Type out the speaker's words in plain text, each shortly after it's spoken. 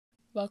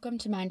Welcome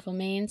to Mindful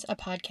Mains, a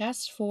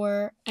podcast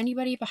for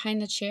anybody behind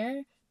the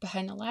chair,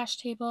 behind the lash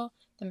table,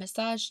 the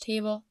massage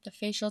table, the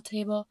facial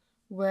table,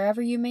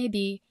 wherever you may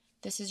be.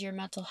 This is your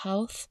mental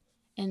health,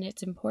 and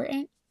it's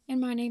important,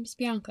 and my name's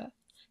Bianca.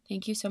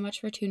 Thank you so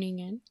much for tuning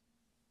in.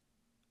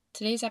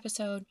 Today's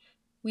episode,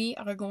 we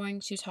are going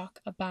to talk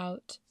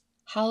about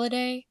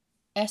holiday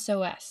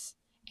S.O.S.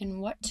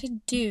 and what to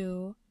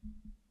do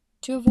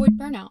to avoid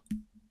burnout.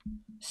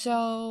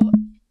 So,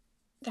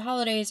 the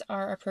holidays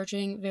are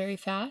approaching very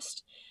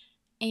fast.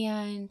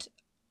 And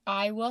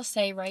I will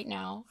say right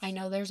now, I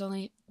know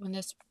when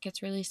this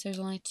gets released, there's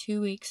only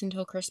 2 weeks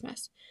until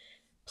Christmas.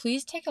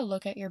 Please take a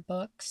look at your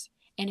books.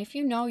 And if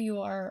you know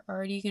you are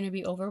already going to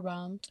be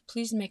overwhelmed,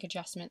 please make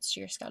adjustments to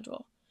your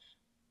schedule.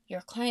 Your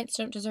clients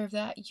don't deserve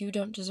that. You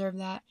don't deserve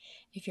that.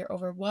 If you're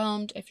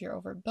overwhelmed, if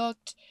you're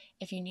overbooked,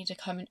 if you need to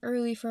come in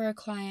early for a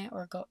client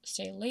or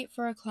stay late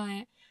for a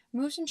client,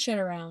 move some shit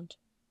around.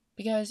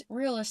 Because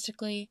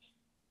realistically,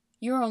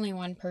 you're only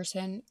one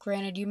person.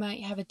 Granted, you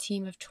might have a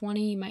team of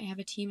 20, you might have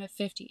a team of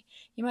 50.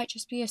 You might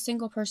just be a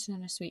single person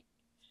in a suite.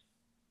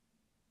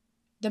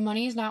 The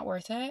money is not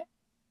worth it.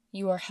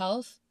 Your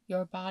health,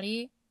 your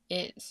body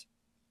is.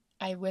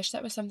 I wish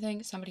that was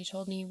something somebody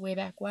told me way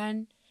back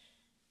when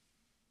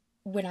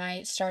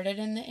I started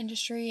in the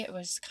industry. It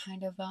was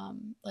kind of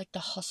like the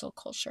hustle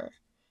culture.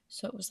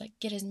 So it was like,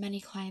 get as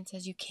many clients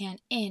as you can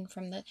in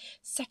from the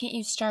second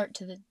you start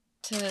to the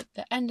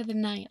end of the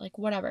night, like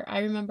whatever. I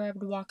remember I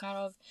would walk out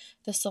of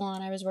the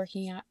salon I was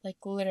working at like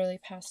literally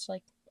past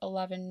like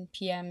 11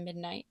 p.m.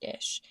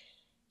 midnight-ish.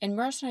 And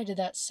Marissa and I did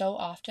that so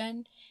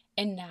often.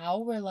 And now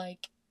we're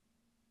like,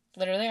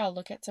 literally I'll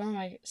look at some of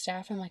my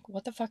staff and I'm like,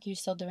 what the fuck are you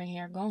still doing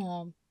here? Go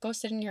home. Go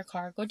sit in your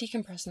car. Go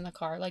decompress in the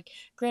car. Like,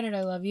 granted,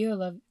 I love you. I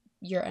love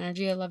your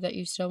energy. I love that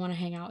you still want to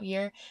hang out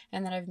here.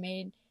 And that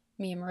me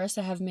and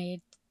Marissa have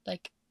made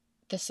like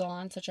the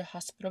salon such a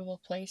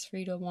hospitable place for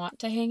you to want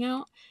to hang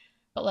out.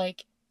 But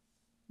like,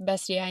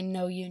 bestie, I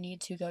know you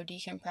need to go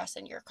decompress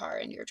in your car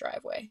in your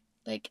driveway.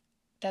 Like,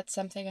 that's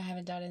something I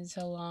haven't done in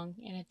so long,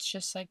 and it's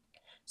just like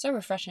so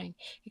refreshing.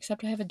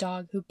 Except I have a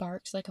dog who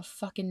barks like a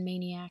fucking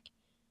maniac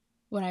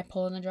when I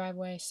pull in the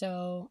driveway,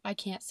 so I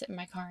can't sit in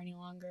my car any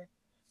longer.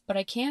 But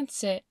I can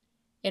sit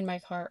in my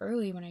car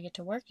early when I get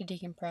to work to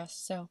decompress,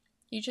 so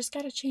you just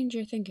gotta change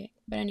your thinking.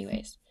 But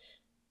anyways,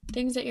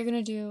 things that you're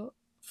gonna do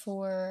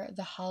for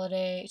the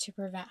holiday to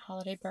prevent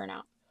holiday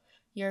burnout.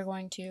 You're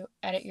going to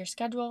edit your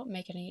schedule,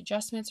 make any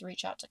adjustments,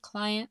 reach out to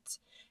clients.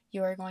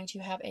 You are going to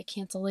have a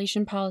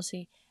cancellation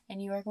policy,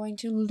 and you are going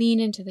to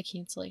lean into the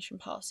cancellation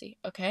policy,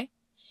 okay?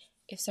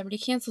 If somebody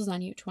cancels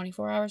on you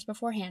 24 hours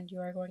beforehand, you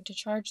are going to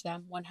charge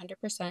them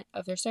 100%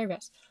 of their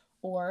service,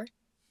 or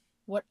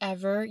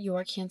whatever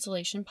your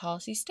cancellation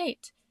policy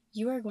states.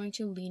 You are going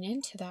to lean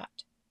into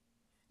that.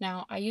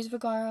 Now, I use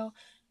Vigaro.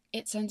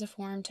 It sends a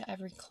form to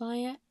every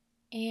client,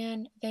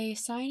 and they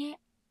sign it,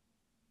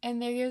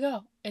 and there you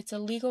go. It's a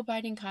legal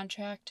binding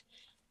contract,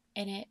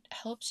 and it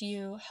helps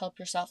you help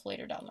yourself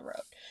later down the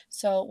road.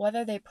 So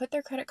whether they put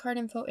their credit card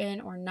info in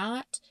or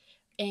not,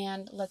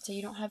 and let's say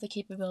you don't have the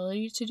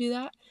capability to do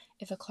that,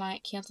 if a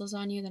client cancels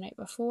on you the night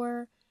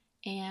before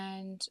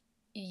and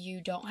you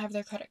don't have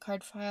their credit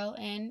card file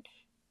in,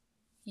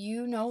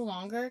 you no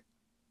longer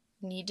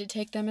need to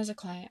take them as a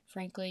client.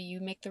 Frankly,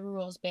 you make the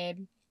rules,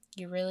 babe.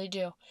 You really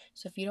do.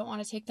 So if you don't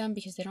want to take them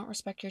because they don't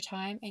respect your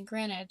time, and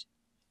granted,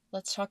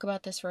 let's talk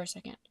about this for a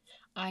second.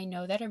 I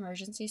know that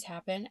emergencies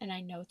happen and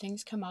I know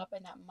things come up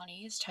and that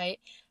money is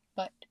tight,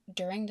 but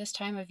during this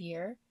time of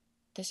year,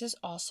 this is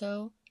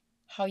also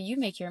how you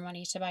make your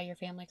money to buy your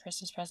family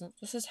Christmas presents.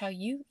 This is how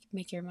you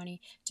make your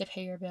money to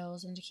pay your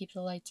bills and to keep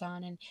the lights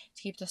on and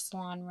to keep the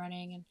salon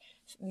running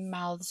and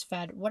mouths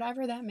fed,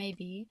 whatever that may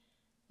be.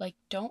 Like,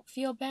 don't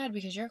feel bad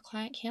because your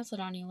client canceled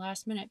on you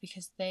last minute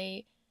because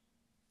they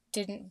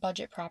didn't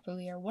budget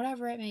properly or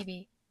whatever it may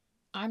be.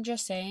 I'm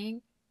just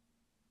saying,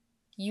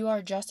 you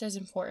are just as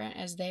important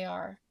as they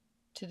are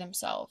to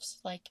themselves.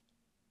 Like,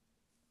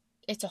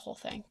 it's a whole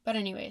thing. But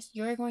anyways,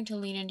 you're going to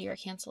lean into your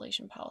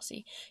cancellation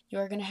policy.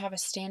 You're going to have a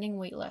standing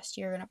wait list.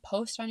 You're going to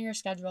post on your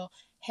schedule,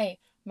 hey,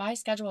 my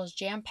schedule is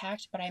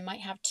jam-packed, but I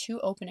might have 2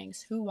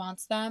 openings. Who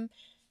wants them?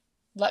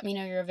 Let me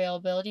know your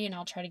availability, and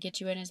I'll try to get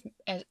you in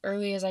as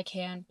early as I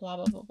can, blah,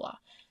 blah, blah, blah.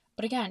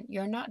 But again,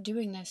 you're not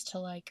doing this to,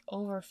 like,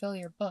 overfill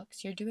your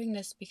books. You're doing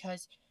this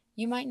because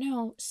you might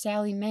know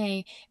Sally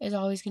Mae is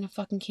always going to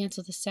fucking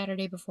cancel the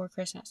Saturday before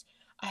Christmas.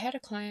 I had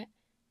a client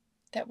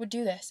that would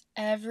do this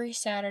every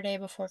Saturday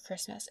before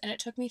Christmas, and it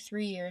took me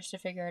 3 years to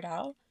figure it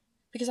out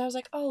because I was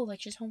like, oh, like,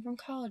 she's home from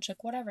college,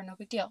 like, whatever, no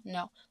big deal.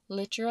 No,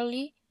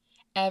 literally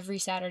every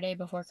Saturday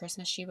before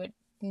Christmas, she would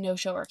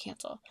no-show or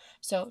cancel.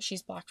 So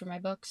she's blocked from my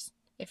books.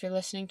 If you're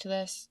listening to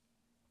this,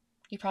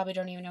 you probably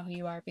don't even know who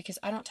you are because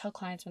I don't tell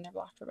clients when they're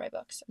blocked from my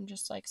books. I'm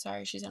just like,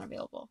 sorry, she's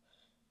unavailable.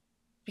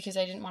 Because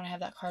I didn't want to have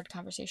that hard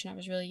conversation. I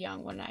was really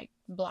young when I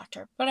blocked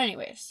her. But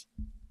anyways,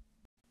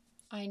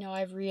 I know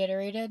I've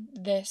reiterated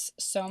this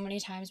so many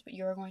times, but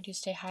you're going to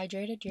stay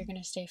hydrated. You're going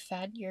to stay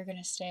fed. You're going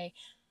to stay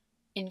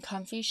in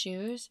comfy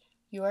shoes.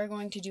 You are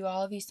going to do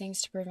all of these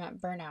things to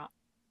prevent burnout.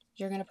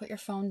 you're going to put your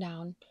phone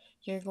down.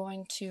 You're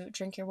going to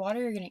drink your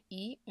water. You're going to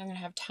eat. You're going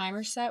to have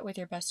timer set with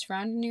your best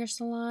friend in your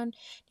salon.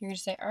 You're going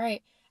to say, all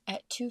right,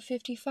 at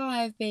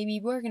 2:55, baby,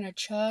 we're going to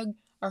chug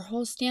our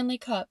whole Stanley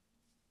Cup.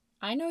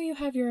 I know you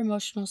have your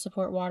emotional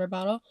support water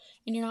bottle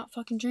and you're not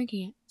fucking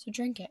drinking it, so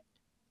drink it.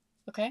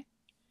 Okay?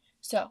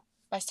 So,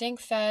 by staying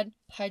fed,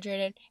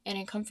 hydrated, and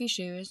in comfy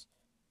shoes,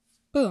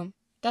 boom,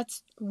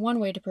 that's one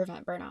way to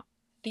prevent burnout.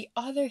 The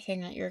other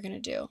thing that you're going to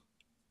do,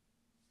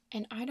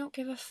 and I don't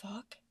give a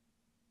fuck,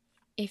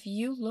 if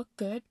you look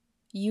good,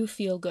 you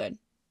feel good.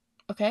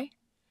 Okay?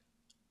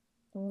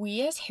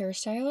 We as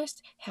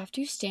hairstylists have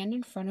to stand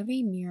in front of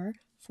a mirror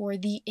for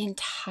the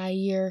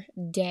entire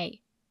day.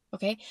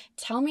 Okay?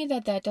 Tell me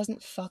that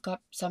doesn't fuck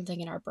up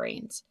something in our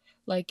brains.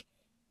 Like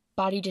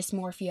body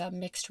dysmorphia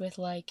mixed with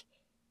like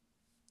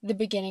the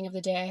beginning of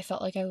the day I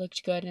felt like I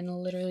looked good, and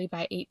literally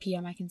by 8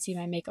 p.m. I can see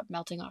my makeup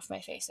melting off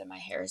my face and my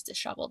hair is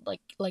disheveled.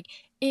 Like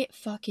it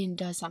fucking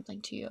does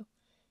something to you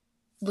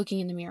looking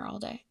in the mirror all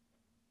day.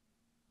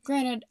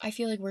 Granted, I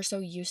feel like we're so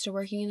used to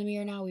working in the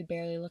mirror now, we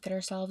barely look at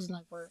ourselves, and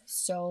like we're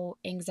so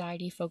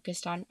anxiety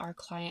focused on our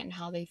client and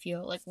how they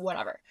feel, like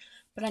whatever.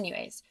 But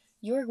anyways,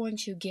 you're going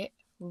to get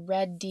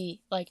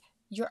ready. Like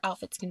your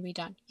outfit's going to be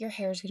done, your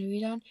hair's going to be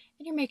done,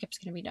 and your makeup's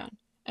going to be done.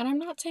 And I'm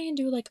not saying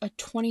do like a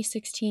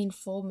 2016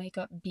 full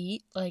makeup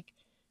beat. Like,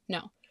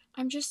 no.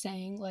 I'm just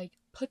saying like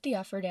put the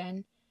effort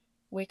in,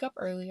 wake up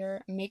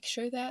earlier, make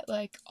sure that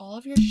like all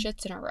of your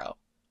shit's in a row.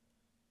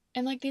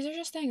 And like these are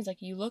just things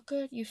like you look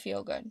good, you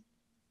feel good.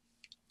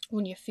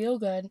 When you feel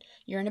good,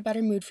 you're in a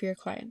better mood for your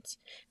clients.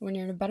 When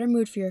you're in a better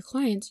mood for your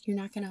clients, you're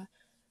not going to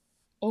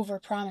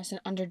overpromise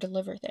and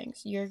underdeliver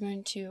things. You're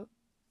going to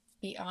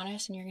be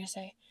honest and you're going to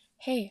say,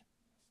 hey,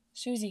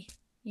 Susie,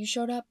 you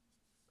showed up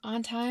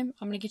on time.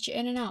 I'm going to get you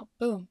in and out.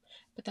 Boom.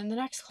 But then the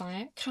next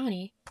client,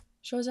 Connie,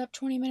 shows up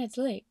 20 minutes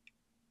late.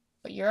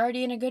 But you're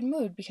already in a good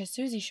mood because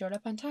Susie showed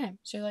up on time.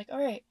 So you're like,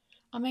 all right,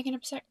 I'll make an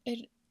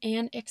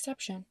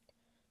exception.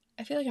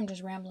 I feel like I'm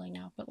just rambling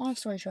now, but long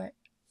story short,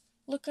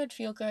 look good,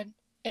 feel good.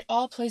 It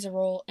all plays a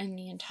role in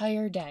the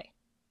entire day.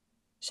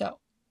 So,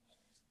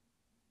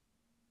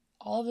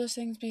 all of those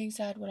things being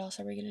said, what else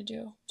are we going to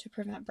do to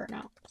prevent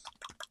burnout?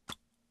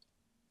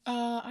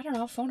 I don't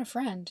know, phone a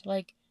friend.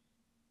 Like,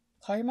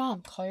 call your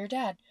mom, call your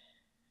dad,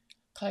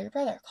 call your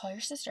brother, call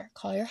your sister,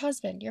 call your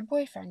husband, your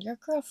boyfriend, your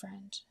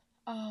girlfriend,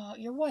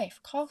 your wife.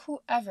 Call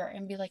whoever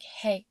and be like,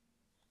 hey,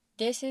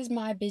 this is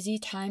my busy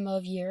time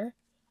of year.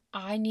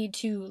 I need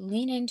to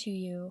lean into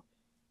you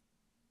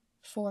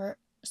for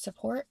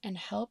support and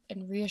help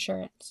and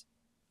reassurance.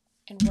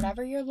 And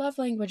whatever your love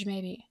language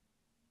may be.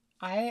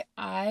 I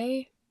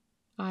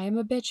am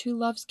a bitch who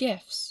loves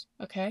gifts,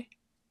 okay?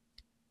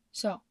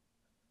 So,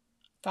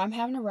 if I'm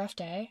having a rough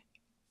day,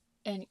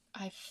 and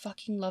I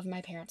fucking love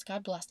my parents,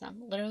 God bless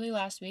them. Literally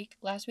last week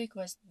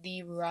was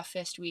the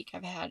roughest week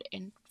I've had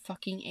in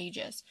fucking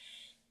ages.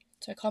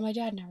 So I called my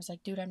dad and I was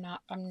like, dude, I'm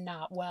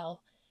not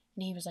well.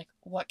 And he was like,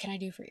 what can I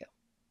do for you?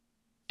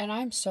 And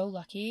I'm so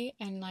lucky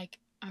and like,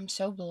 I'm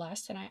so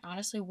blessed, and I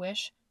honestly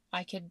wish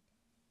I could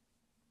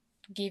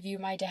give you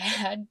my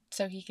dad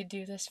so he could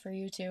do this for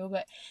you too,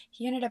 but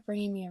he ended up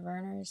bringing me a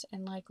Verner's,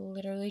 and like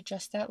literally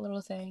just that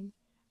little thing.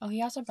 Oh,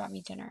 he also brought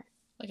me dinner,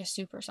 like a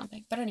soup or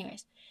something. But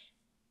anyways,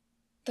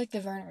 like the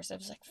Verner's, I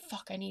was like,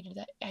 fuck, I needed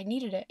that. I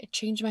needed it. It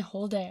changed my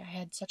whole day. I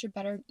had such a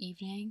better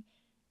evening.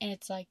 And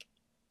it's like,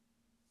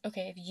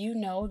 okay, if you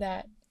know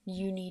that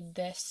you need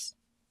this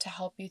to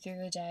help you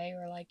through the day,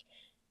 or like,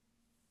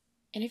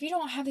 and if you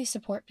don't have these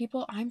support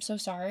people, I'm so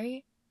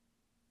sorry.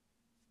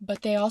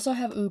 But they also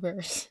have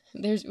Ubers.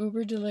 There's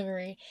Uber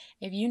delivery.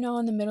 If you know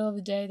in the middle of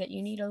the day that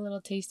you need a little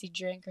tasty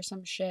drink or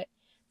some shit,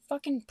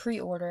 fucking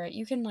pre-order it.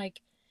 You can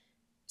like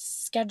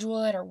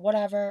schedule it or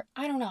whatever.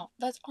 I don't know.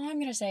 That's all I'm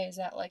going to say is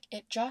that like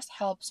it just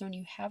helps when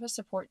you have a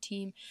support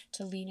team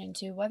to lean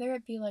into, whether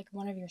it be like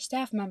one of your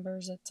staff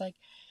members. It's like,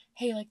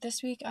 hey, like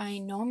this week I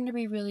know I'm going to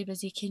be really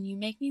busy. Can you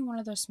make me one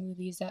of those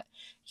smoothies that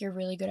you're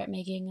really good at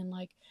making? And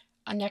like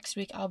next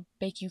week I'll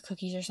bake you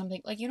cookies or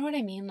something. Like, you know what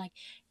I mean? Like,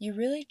 you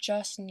really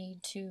just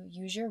need to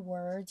use your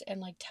words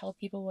and like tell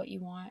people what you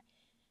want.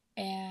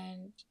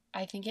 And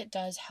I think it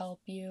does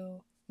help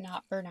you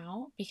not burn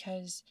out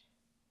because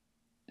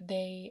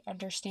they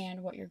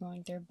understand what you're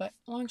going through. But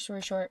long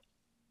story short,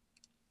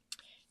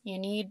 you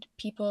need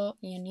people,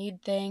 you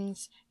need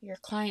things, your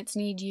clients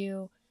need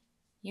you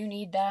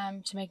need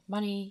them to make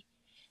money,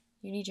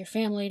 you need your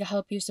family to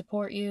help you,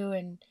 support you,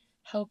 and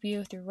help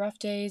you through rough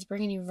days,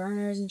 bringing you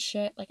Verner's and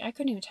shit. Like, I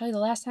couldn't even tell you the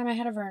last time I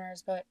had a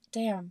Verner's, but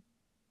damn,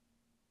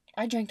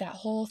 I drank that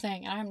whole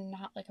thing, and I'm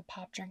not like a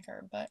pop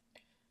drinker, but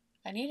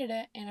I needed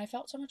it, and I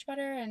felt so much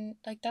better, and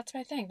like, that's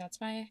my thing. That's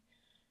my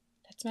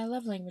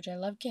love language. I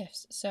love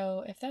gifts.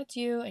 So if that's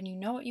you and you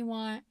know what you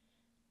want,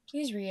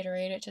 please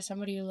reiterate it to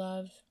somebody you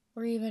love,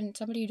 or even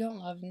somebody you don't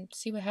love, and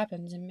see what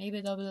happens, and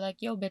maybe they'll be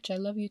like, yo, bitch, I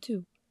love you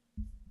too.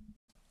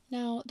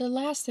 Now, the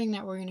last thing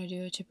that we're going to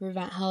do to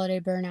prevent holiday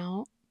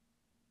burnout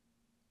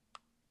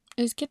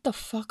is get the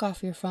fuck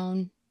off your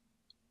phone.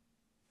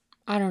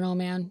 I don't know,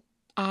 man.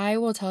 I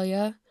will tell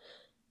you,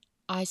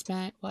 I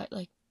spent,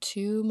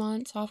 2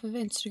 months off of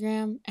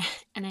Instagram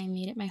and I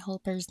made it my whole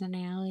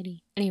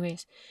personality.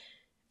 Anyways,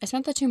 I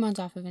spent the 2 months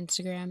off of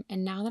Instagram,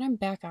 and now that I'm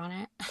back on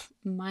it,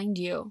 mind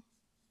you,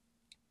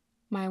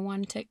 my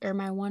one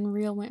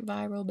reel went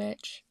viral,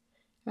 bitch.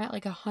 I'm at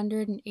like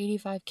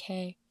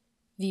 185k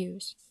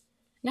views.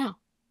 Now,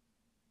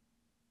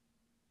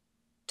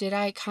 did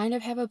I kind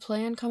of have a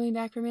plan coming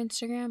back from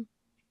Instagram?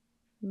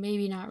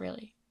 Maybe not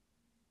really.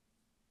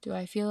 Do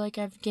I feel like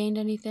I've gained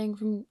anything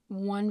from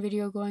one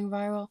video going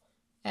viral?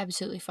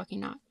 Absolutely fucking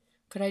not.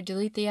 Could I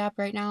delete the app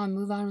right now and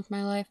move on with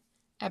my life?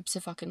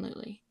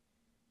 Abso-fucking-lutely.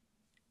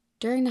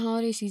 During the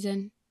holiday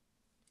season,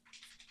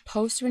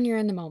 post when you're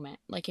in the moment.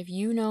 Like, if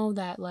you know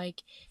that,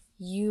 like,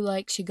 you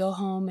like to go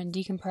home and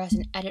decompress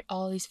and edit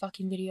all these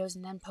fucking videos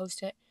and then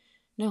post it.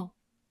 No.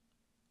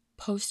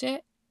 Post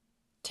it.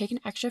 Take an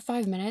extra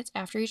 5 minutes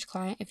after each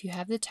client if you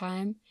have the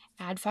time.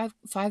 Add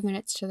five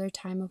minutes to their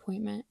time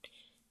appointment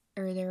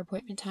or their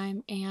appointment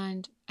time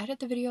and edit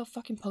the video,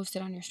 fucking post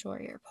it on your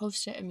story or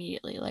post it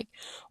immediately, like,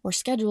 or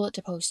schedule it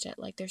to post it.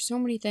 Like, there's so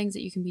many things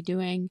that you can be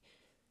doing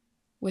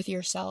with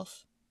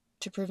yourself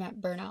to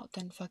prevent burnout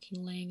than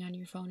fucking laying on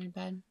your phone in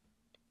bed.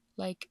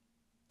 Like,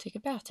 take a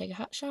bath, take a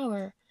hot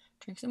shower,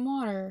 drink some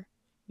water,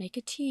 make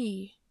a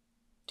tea,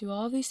 do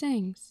all these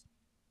things.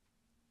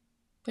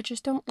 But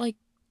just don't, like,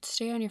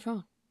 stay on your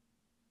phone.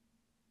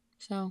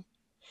 So,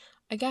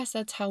 I guess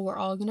that's how we're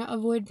all gonna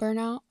avoid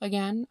burnout.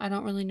 Again, I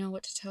don't really know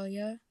what to tell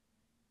you.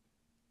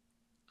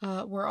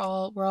 We're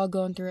all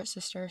going through it,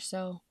 sister.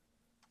 So,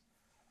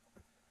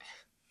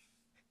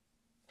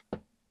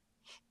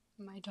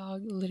 my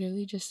dog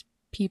literally just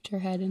peeped her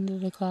head into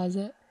the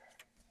closet.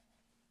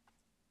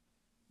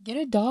 Get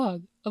a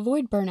dog.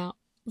 Avoid burnout.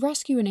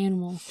 Rescue an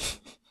animal.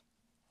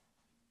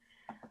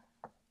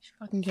 She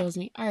fucking kills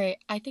me. Alright,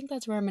 I think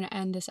that's where I'm going to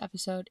end this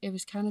episode. It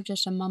was kind of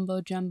just a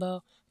mumbo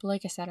jumbo. But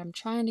like I said, I'm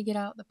trying to get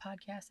out the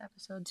podcast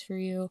episodes for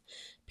you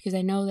because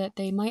I know that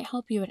they might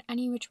help you in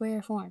any which way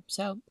or form.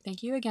 So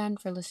thank you again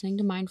for listening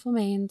to Mindful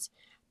Mains.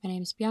 My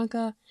name is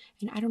Bianca,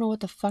 and I don't know what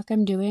the fuck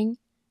I'm doing,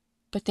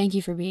 but thank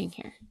you for being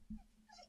here.